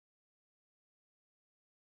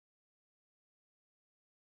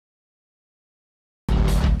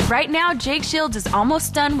Right now, Jake Shields is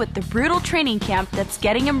almost done with the brutal training camp that's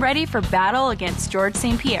getting him ready for battle against George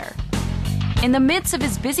St. Pierre. In the midst of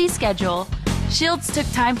his busy schedule, Shields took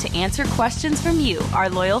time to answer questions from you, our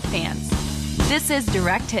loyal fans. This is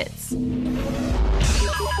Direct Hits.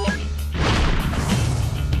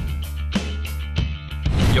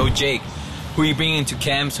 Yo, Jake, who are you bringing to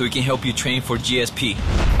camp so we can help you train for GSP?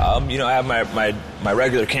 I have my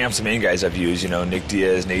regular camps, the main guys I've used, Nick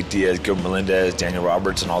Diaz, Nate Diaz, Gilbert Melendez, Daniel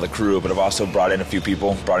Roberts, and all the crew, but I've also brought in a few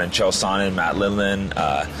people. Brought in Chael Sonnen, Matt Lindland,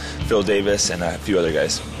 Phil Davis, and a few other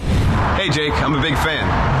guys. Hey, Jake, I'm a big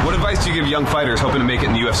fan. What advice do you give young fighters hoping to make it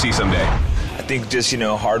in the UFC someday? I think just,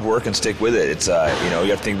 hard work and stick with it. It's, you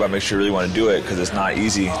have to think about, make sure you really want to do it, because it's not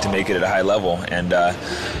easy to make it at a high level. And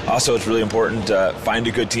also, it's really important to find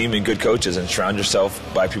a good team and good coaches and surround yourself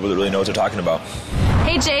by people that really know what they're talking about.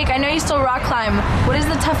 Hey, Jake, I know you still rock climb. What is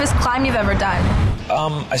the toughest climb you've ever done?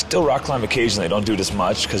 I still rock climb occasionally. I don't do it as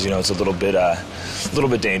much because, it's a little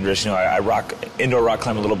bit dangerous. I indoor rock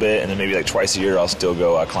climb a little bit, and then maybe like twice a year I'll still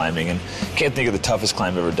go climbing. And can't think of the toughest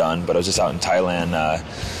climb I've ever done, but I was just out in Thailand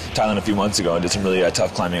a few months ago and did some really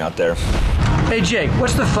tough climbing out there. Hey, Jake,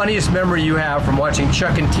 what's the funniest memory you have from watching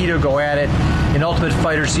Chuck and Tito go at it in Ultimate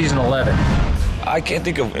Fighter Season 11? I can't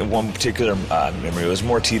think of one particular memory. It was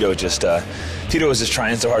more Tito. Tito was just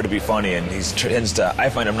trying so hard to be funny, and I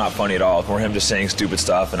find him not funny at all. More him just saying stupid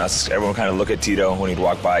stuff, and everyone kind of look at Tito when he'd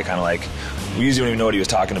walk by, kind of like, we usually don't even know what he was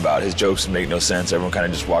talking about. His jokes would make no sense. Everyone kind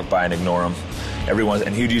of just walk by and ignore him.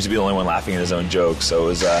 And he'd usually be the only one laughing at his own jokes. So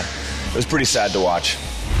it was pretty sad to watch.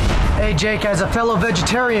 Hey, Jake, as a fellow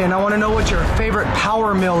vegetarian, I want to know what your favorite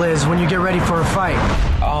power meal is when you get ready for a fight.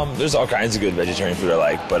 There's all kinds of good vegetarian food I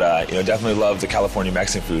like, but definitely love the California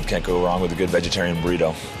Mexican food. Can't go wrong with a good vegetarian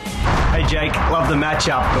burrito. Hey, Jake, love the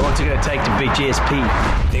matchup, but what's it going to take to beat GSP?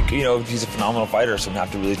 I think, he's a phenomenal fighter, so I'm going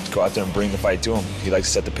to have to really go out there and bring the fight to him. He likes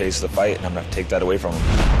to set the pace of the fight, and I'm going to have to take that away from him.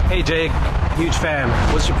 Hey, Jake, huge fan.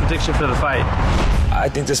 What's your prediction for the fight? I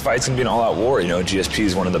think this fight's going to be an all-out war. GSP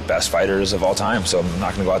is one of the best fighters of all time, so I'm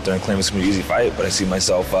not going to go out there and claim it's going to be an easy fight, but I see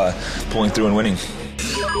myself pulling through and winning.